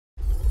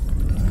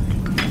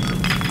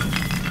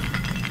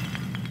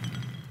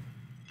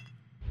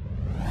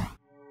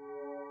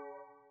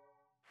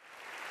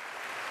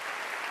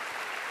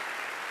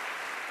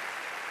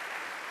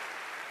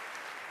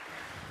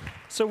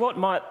So what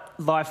might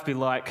life be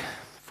like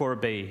for a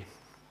bee?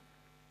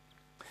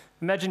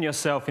 Imagine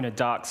yourself in a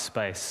dark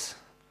space,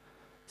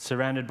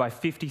 surrounded by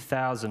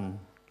 50,000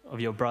 of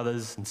your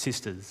brothers and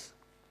sisters.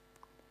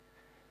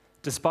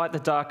 Despite the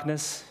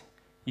darkness,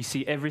 you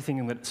see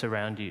everything that's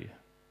around you,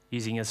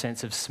 using your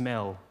sense of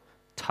smell,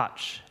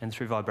 touch, and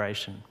through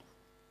vibration.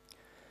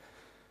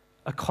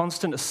 A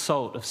constant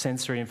assault of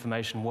sensory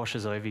information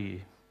washes over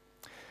you.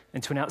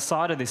 And to an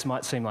outsider, this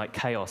might seem like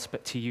chaos,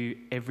 but to you,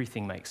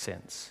 everything makes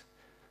sense.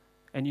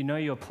 And you know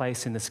your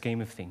place in the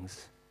scheme of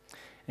things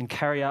and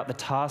carry out the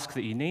task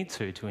that you need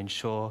to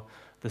ensure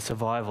the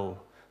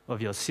survival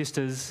of your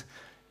sisters,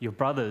 your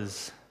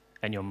brothers,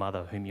 and your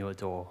mother, whom you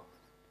adore.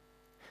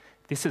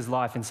 This is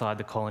life inside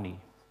the colony,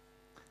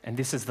 and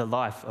this is the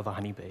life of a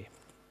honeybee.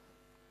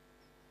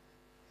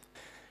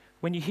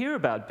 When you hear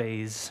about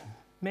bees,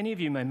 many of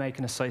you may make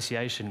an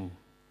association,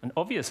 an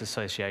obvious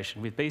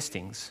association with bee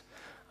stings.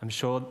 I'm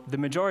sure the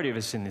majority of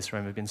us in this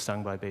room have been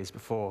stung by bees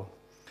before.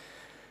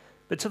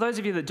 But to those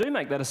of you that do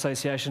make that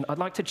association, I'd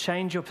like to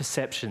change your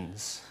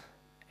perceptions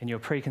and your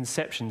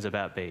preconceptions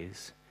about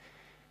bees,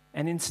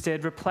 and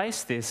instead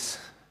replace this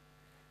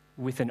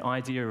with an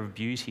idea of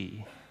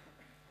beauty,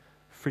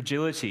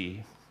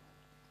 fragility,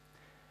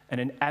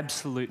 and an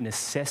absolute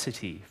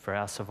necessity for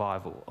our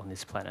survival on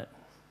this planet.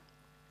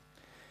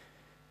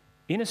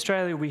 In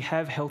Australia, we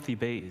have healthy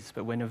bees,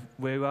 but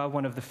we are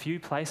one of the few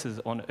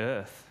places on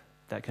Earth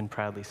that can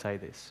proudly say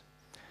this.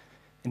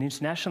 And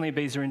internationally,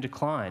 bees are in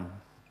decline.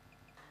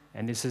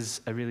 And this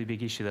is a really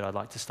big issue that I'd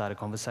like to start a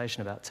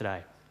conversation about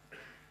today.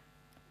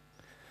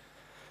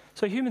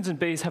 So humans and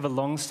bees have a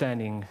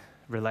long-standing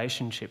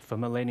relationship for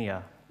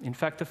millennia. In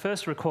fact, the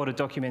first recorded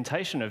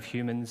documentation of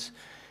humans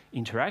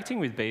interacting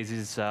with bees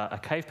is a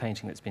cave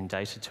painting that's been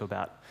dated to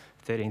about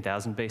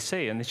 13,000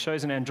 BC. And this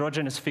shows an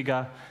androgynous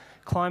figure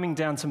climbing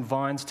down some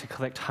vines to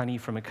collect honey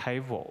from a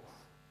cave wall.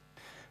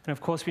 And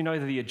of course, we know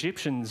that the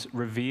Egyptians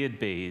revered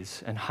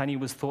bees, and honey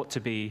was thought to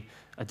be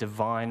a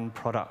divine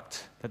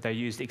product that they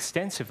used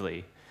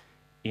extensively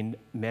in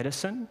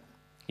medicine,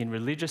 in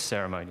religious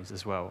ceremonies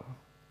as well.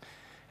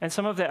 And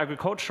some of their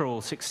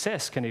agricultural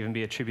success can even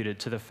be attributed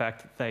to the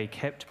fact that they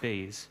kept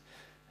bees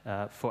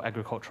for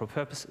agricultural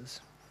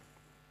purposes.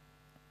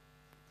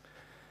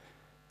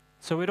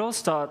 So it all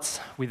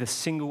starts with a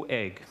single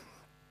egg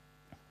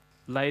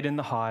laid in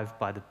the hive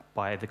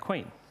by the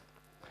queen.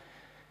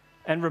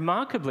 And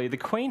remarkably, the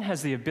queen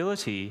has the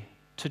ability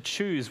to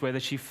choose whether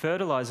she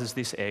fertilizes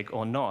this egg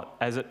or not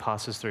as it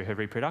passes through her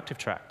reproductive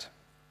tract.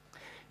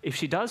 If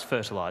she does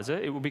fertilize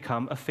it, it will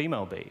become a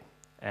female bee,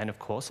 and of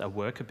course a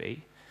worker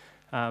bee,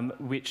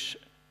 which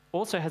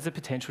also has the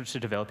potential to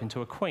develop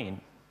into a queen.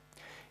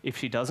 If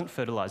she doesn't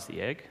fertilize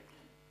the egg,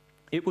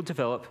 it will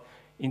develop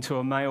into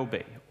a male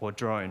bee or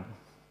drone.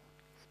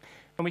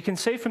 And we can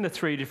see from the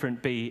three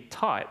different bee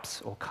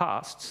types or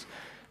castes,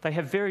 they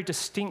have very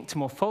distinct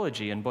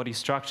morphology and body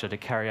structure to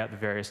carry out the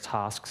various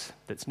tasks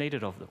that's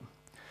needed of them.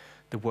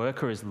 The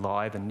worker is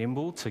lithe and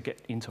nimble to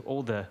get into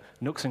all the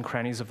nooks and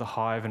crannies of the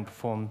hive and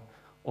perform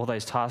all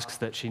those tasks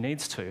that she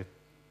needs to.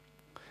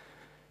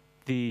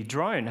 The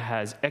drone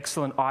has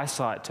excellent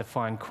eyesight to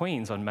find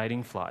queens on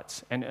mating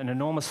flights and an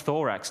enormous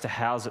thorax to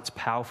house its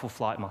powerful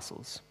flight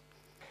muscles.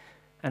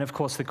 And of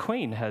course, the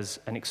queen has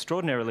an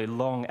extraordinarily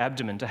long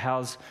abdomen to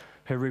house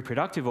her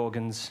reproductive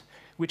organs,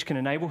 which can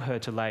enable her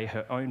to lay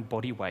her own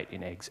body weight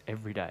in eggs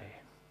every day.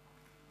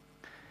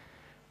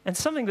 And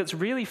something that's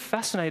really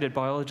fascinated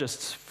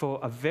biologists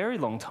for a very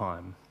long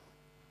time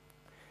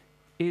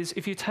is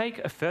if you take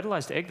a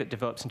fertilized egg that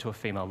develops into a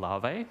female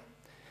larvae,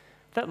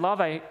 that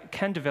larvae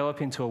can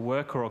develop into a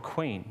worker or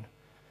queen.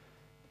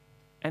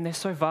 And they're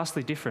so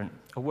vastly different.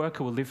 A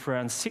worker will live for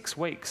around 6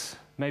 weeks,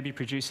 maybe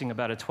producing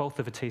about 1/12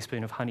 of a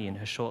teaspoon of honey in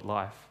her short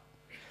life,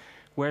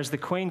 whereas the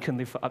queen can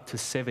live for up to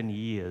 7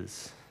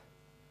 years.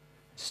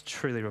 It's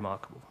truly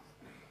remarkable.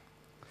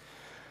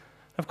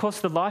 Of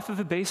course, the life of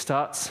a bee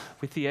starts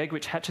with the egg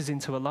which hatches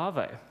into a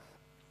larvae.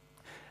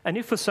 And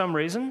if for some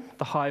reason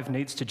the hive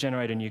needs to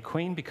generate a new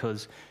queen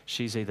because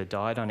she's either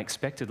died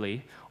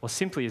unexpectedly or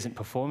simply isn't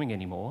performing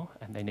anymore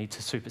and they need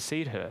to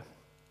supersede her,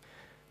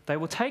 they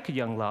will take a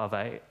young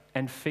larvae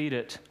and feed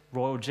it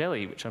royal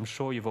jelly, which I'm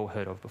sure you've all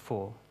heard of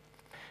before.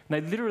 And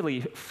they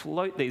literally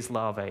float these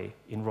larvae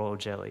in royal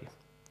jelly.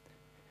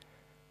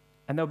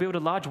 And they'll build a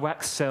large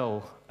wax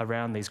cell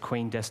around these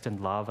queen-destined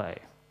larvae.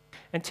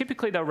 And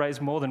typically they'll raise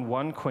more than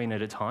one queen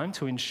at a time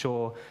to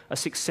ensure a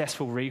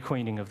successful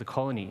requeening of the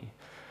colony.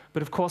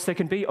 But of course there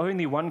can be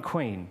only one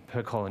queen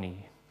per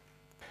colony.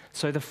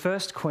 So the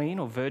first queen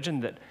or virgin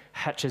that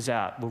hatches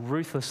out will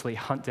ruthlessly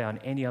hunt down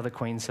any other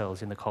queen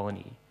cells in the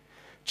colony,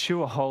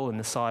 chew a hole in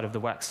the side of the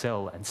wax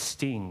cell and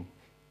sting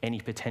any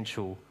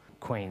potential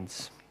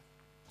queens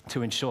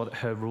to ensure that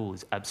her rule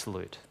is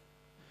absolute.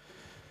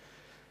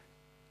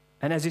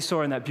 And as you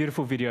saw in that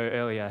beautiful video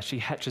earlier, she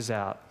hatches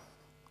out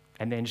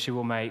and then she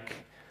will make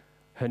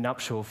her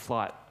nuptial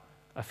flight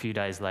a few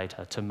days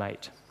later to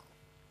mate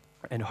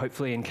and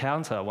hopefully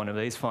encounter one of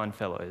these fine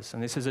fellows.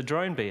 And this is a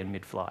drone bee in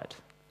mid-flight.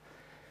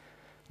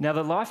 Now,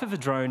 the life of a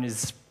drone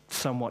is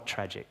somewhat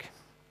tragic.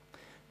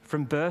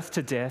 From birth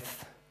to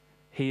death,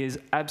 he is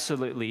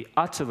absolutely,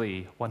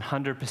 utterly,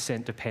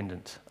 100%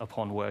 dependent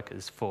upon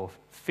workers for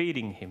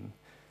feeding him,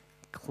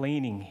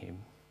 cleaning him,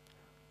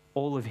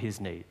 all of his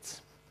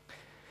needs.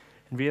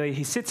 And really,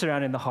 he sits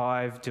around in the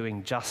hive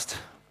doing just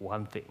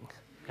one thing,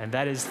 and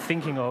that is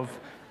thinking of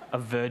a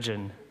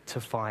virgin to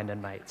find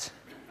and mate.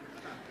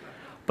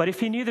 But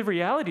if he knew the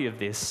reality of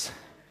this,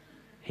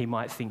 he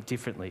might think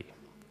differently.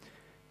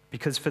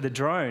 Because for the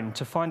drone,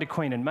 to find a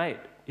queen and mate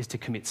is to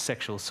commit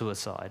sexual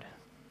suicide.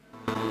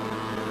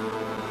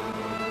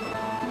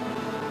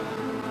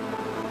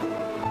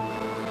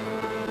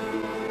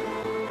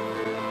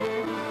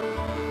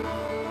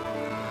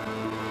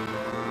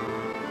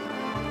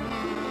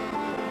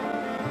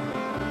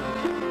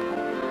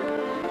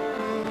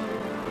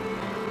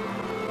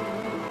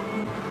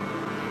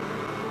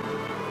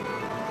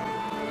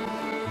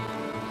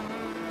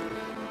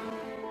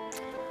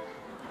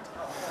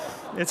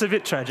 It's a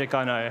bit tragic,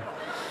 I know.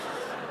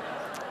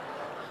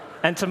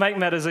 And to make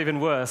matters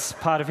even worse,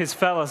 part of his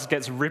phallus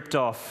gets ripped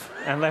off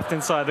and left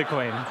inside the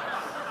queen.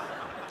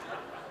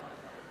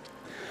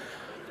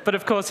 But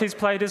of course, he's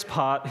played his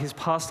part, he's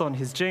passed on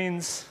his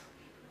genes,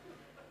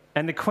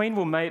 and the queen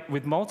will mate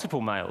with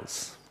multiple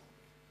males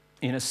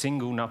in a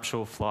single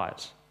nuptial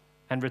flight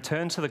and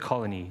return to the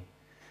colony.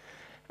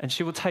 And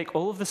she will take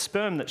all of the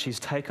sperm that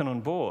she's taken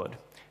on board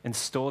and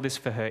store this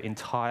for her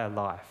entire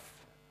life.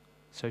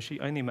 So she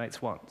only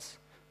mates once.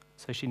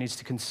 So she needs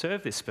to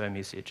conserve this sperm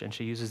usage, and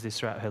she uses this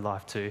throughout her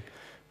life to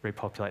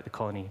repopulate the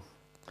colony.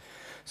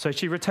 So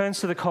she returns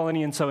to the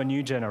colony, and so a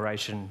new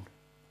generation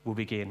will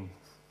begin.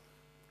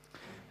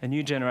 A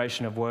new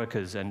generation of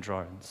workers and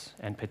drones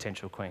and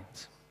potential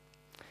queens.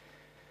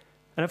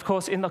 And of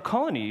course, in the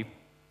colony,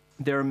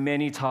 there are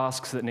many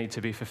tasks that need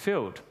to be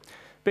fulfilled.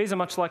 Bees are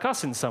much like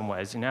us in some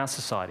ways in our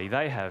society.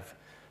 They have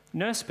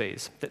nurse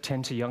bees that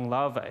tend to young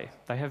larvae.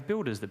 They have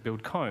builders that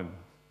build comb,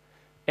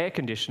 air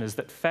conditioners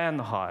that fan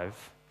the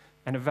hive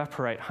and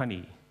evaporate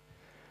honey,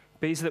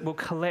 bees that will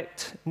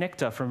collect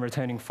nectar from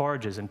returning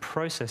foragers and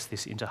process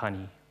this into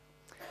honey.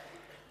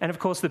 And of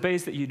course, the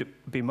bees that you'd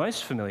be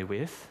most familiar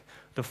with,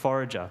 the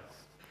forager.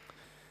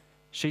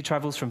 She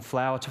travels from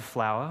flower to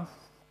flower,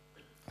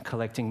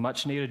 collecting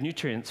much needed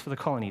nutrients for the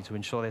colony to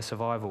ensure their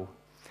survival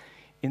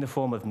in the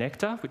form of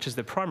nectar, which is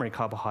the primary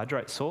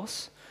carbohydrate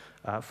source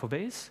for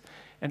bees,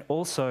 and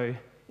also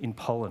in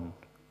pollen,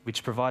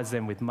 which provides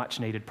them with much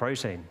needed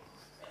protein.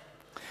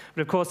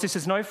 But of course, this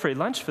is no free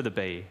lunch for the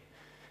bee.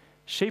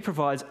 She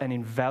provides an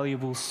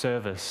invaluable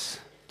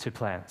service to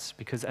plants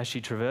because as she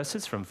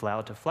traverses from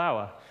flower to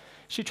flower,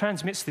 she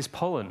transmits this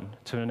pollen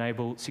to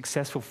enable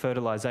successful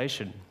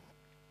fertilization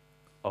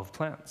of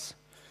plants.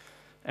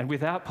 And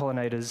without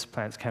pollinators,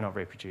 plants cannot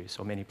reproduce,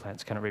 or many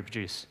plants cannot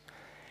reproduce.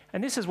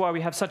 And this is why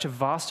we have such a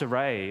vast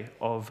array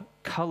of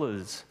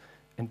colors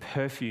and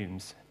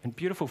perfumes and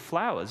beautiful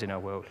flowers in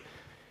our world,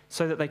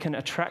 so that they can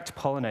attract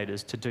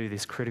pollinators to do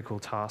this critical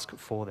task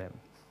for them.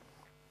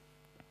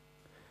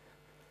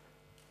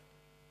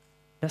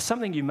 Now,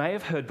 something you may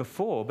have heard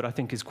before, but I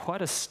think is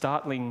quite a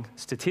startling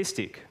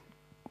statistic,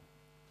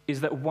 is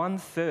that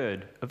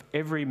 1/3 of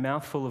every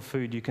mouthful of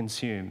food you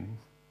consume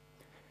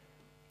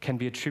can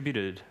be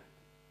attributed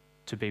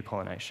to bee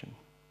pollination.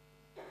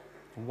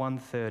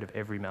 1/3 of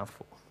every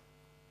mouthful.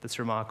 That's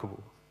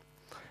remarkable.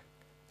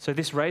 So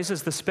this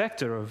raises the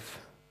spectre of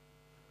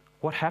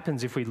what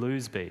happens if we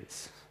lose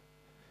bees?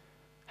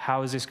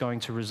 How is this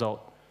going to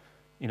result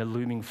in a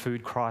looming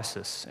food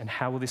crisis? And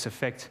how will this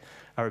affect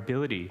our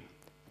ability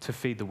to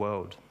feed the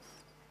world?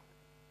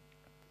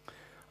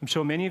 I'm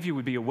sure many of you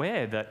would be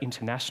aware that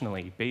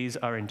internationally, bees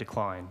are in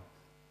decline.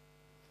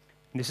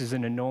 And this is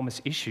an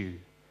enormous issue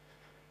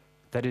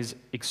that is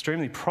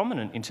extremely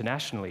prominent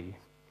internationally,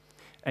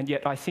 and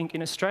yet I think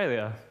in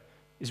Australia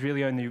is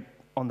really only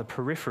on the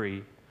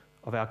periphery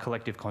of our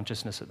collective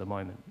consciousness at the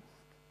moment.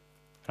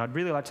 And I'd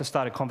really like to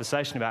start a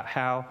conversation about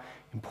how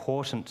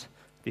important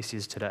this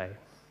is today.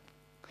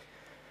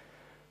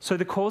 So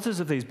the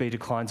causes of these bee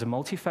declines are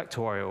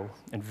multifactorial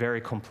and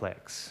very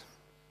complex.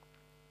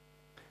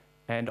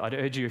 And I'd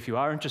urge you, if you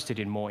are interested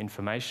in more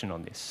information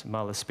on this,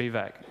 Marla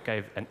Spivak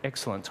gave an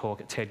excellent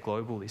talk at TED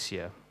Global this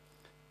year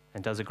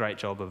and does a great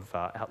job of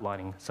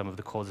outlining some of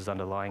the causes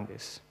underlying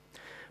this.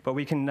 But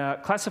we can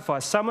classify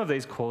some of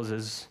these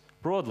causes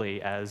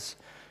broadly as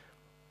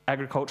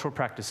agricultural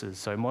practices,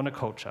 so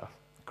monoculture,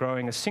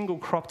 growing a single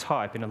crop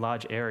type in a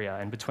large area,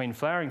 and between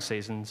flowering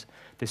seasons,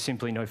 there's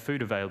simply no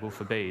food available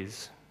for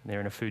bees. They're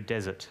in a food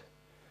desert.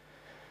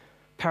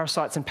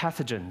 Parasites and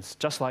pathogens.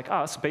 Just like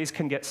us, bees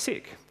can get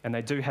sick, and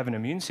they do have an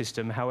immune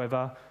system.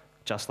 However,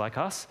 just like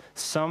us,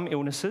 some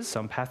illnesses,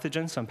 some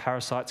pathogens, some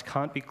parasites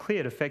can't be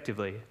cleared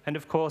effectively. And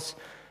of course,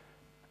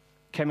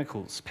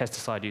 chemicals,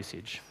 pesticide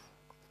usage.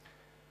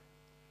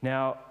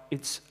 Now,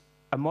 it's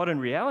a modern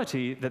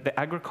reality that the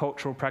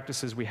agricultural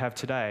practices we have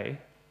today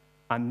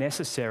are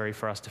necessary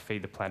for us to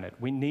feed the planet.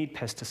 We need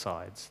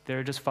pesticides. There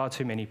are just far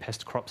too many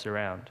pest crops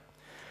around.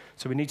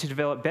 So we need to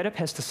develop better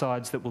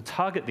pesticides that will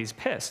target these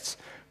pests,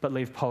 but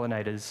leave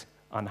pollinators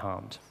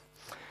unharmed.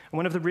 And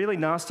one of the really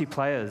nasty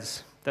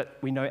players that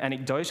we know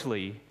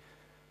anecdotally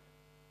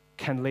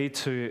can lead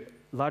to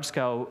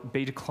large-scale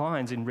bee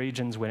declines in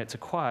regions when it's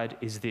acquired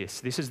is this.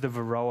 This is the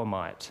Varroa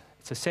Mite.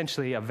 It's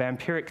essentially a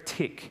vampiric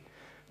tick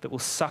that will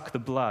suck the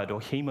blood or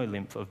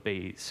hemolymph of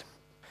bees.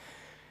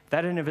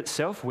 That in and of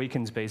itself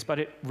weakens bees,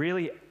 but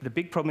the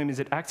big problem is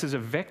it acts as a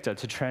vector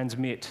to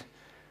transmit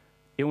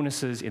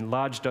illnesses in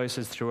large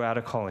doses throughout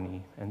a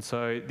colony. And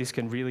so this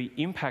can really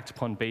impact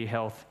upon bee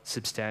health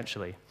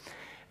substantially.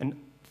 And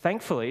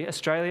thankfully,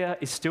 Australia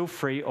is still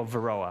free of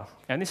Varroa.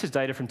 And this is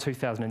data from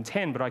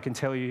 2010, but I can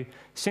tell you,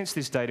 since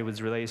this data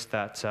was released,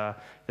 that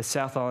the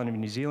South Island of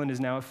New Zealand is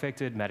now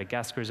affected,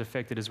 Madagascar is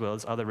affected, as well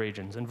as other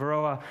regions. And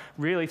Varroa,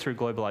 really through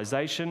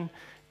globalization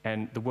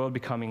and the world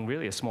becoming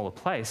really a smaller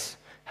place,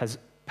 has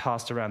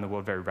passed around the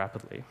world very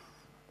rapidly.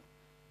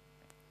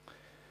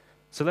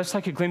 So let's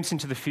take a glimpse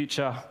into the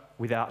future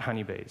without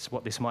honeybees,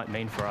 what this might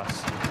mean for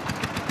us.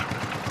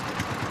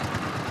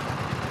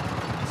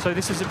 So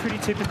this is a pretty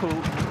typical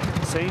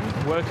scene,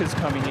 workers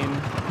coming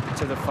in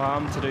to the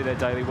farm to do their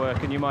daily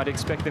work, and you might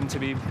expect them to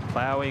be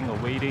ploughing or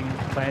weeding,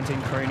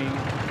 planting, pruning,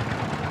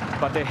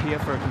 but they're here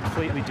for a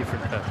completely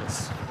different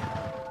purpose.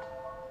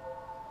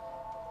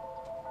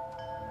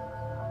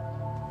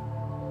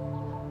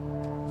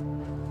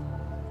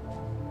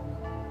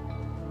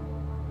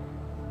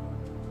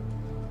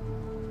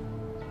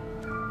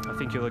 I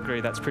think you'll agree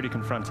that's pretty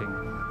confronting.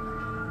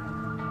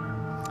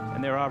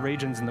 And there are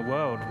regions in the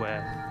world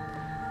where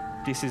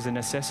this is a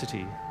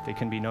necessity. There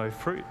can be no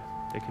fruit.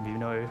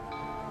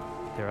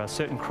 There are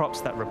certain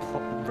crops that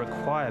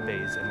require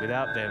bees, and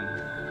without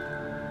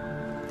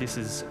them, this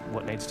is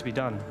what needs to be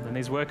done. And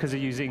these workers are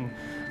using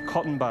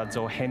cotton buds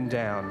or hen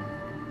down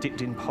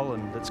dipped in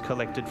pollen that's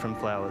collected from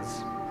flowers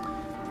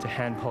to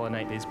hand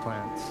pollinate these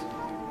plants.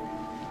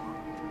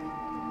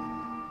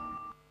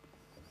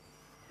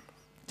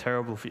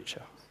 Terrible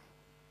future.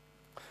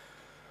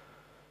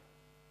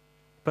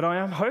 But I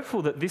am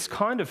hopeful that this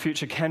kind of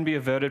future can be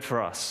averted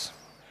for us.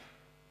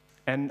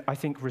 And I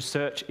think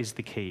research is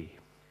the key.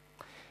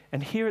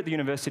 And here at the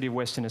University of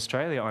Western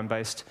Australia, I'm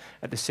based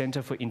at the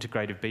Centre for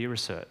Integrative Bee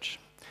Research.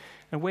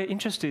 And we're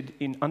interested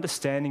in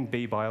understanding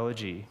bee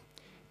biology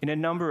in a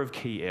number of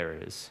key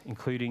areas,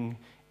 including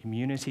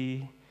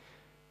immunity,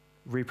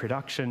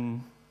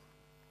 reproduction,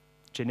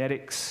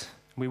 genetics.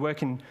 We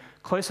work in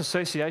close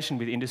association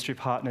with industry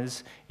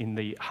partners in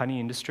the honey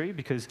industry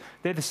because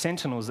they're the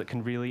sentinels that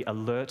can really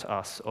alert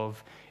us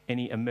of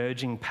any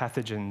emerging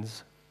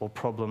pathogens or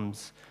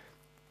problems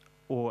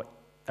or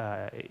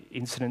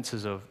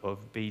incidences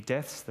of bee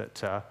deaths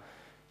that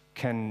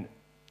can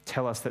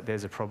tell us that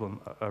there's a problem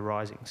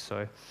arising.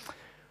 So,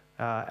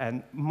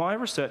 and my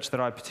research that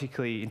I'm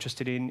particularly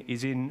interested in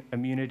is in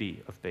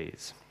immunity of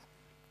bees,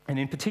 and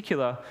in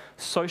particular,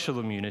 social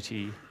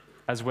immunity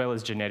as well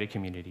as genetic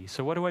immunity.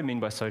 So what do I mean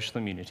by social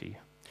immunity?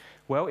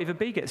 Well, if a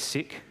bee gets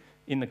sick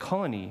in the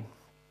colony,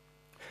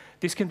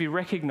 this can be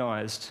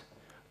recognised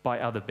by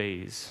other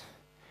bees,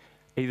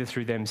 either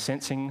through them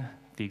sensing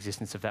the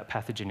existence of that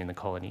pathogen in the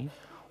colony,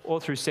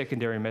 or through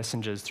secondary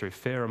messengers through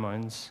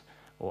pheromones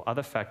or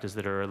other factors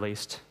that are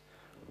released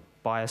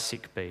by a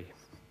sick bee.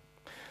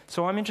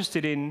 So I'm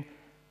interested in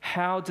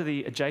how do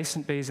the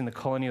adjacent bees in the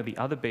colony or the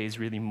other bees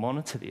really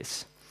monitor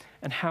this,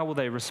 and how will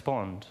they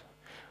respond?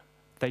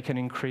 They can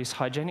increase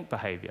hygienic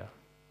behaviour.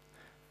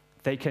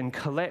 They can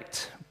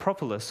collect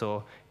propolis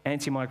or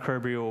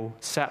antimicrobial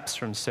saps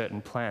from certain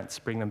plants,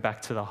 bring them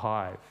back to the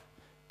hive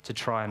to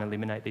try and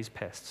eliminate these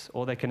pests,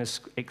 or they can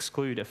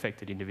exclude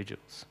affected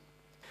individuals.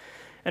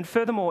 And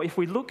furthermore, if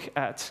we look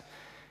at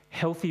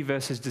healthy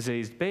versus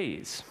diseased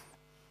bees,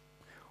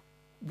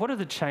 what are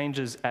the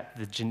changes at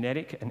the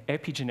genetic and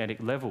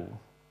epigenetic level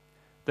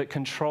that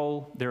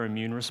control their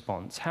immune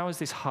response? How is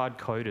this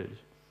hard-coded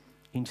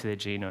into their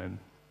genome?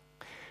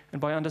 And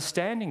by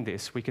understanding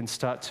this, we can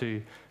start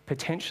to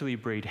potentially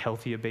breed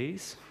healthier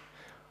bees,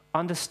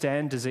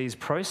 understand disease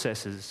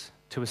processes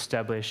to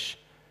establish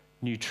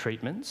new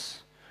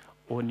treatments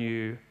or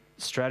new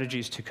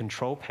strategies to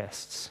control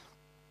pests.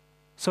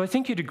 So I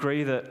think you'd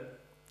agree that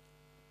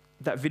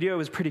that video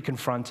was pretty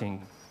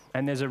confronting,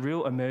 and there's a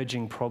real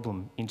emerging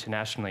problem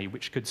internationally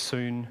which could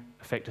soon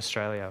affect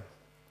Australia.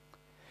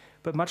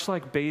 But much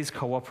like bees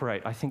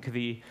cooperate, I think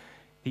the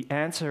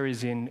answer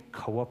is in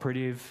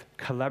cooperative,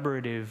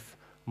 collaborative,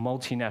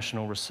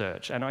 multinational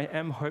research, and I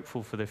am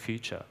hopeful for the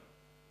future.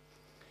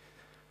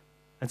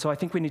 And so I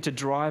think we need to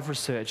drive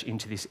research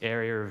into this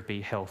area of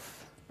bee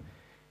health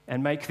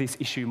and make this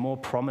issue more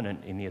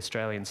prominent in the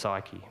Australian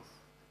psyche.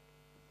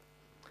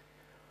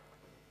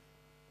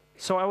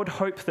 So I would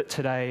hope that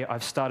today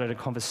I've started a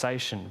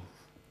conversation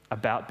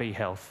about bee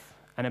health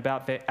and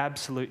about their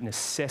absolute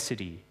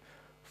necessity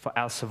for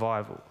our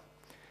survival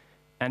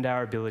and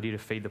our ability to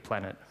feed the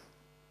planet.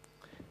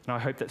 And I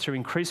hope that through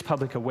increased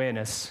public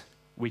awareness,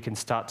 we can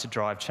start to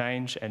drive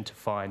change and to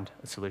find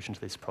a solution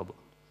to this problem.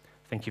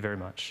 Thank you very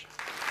much.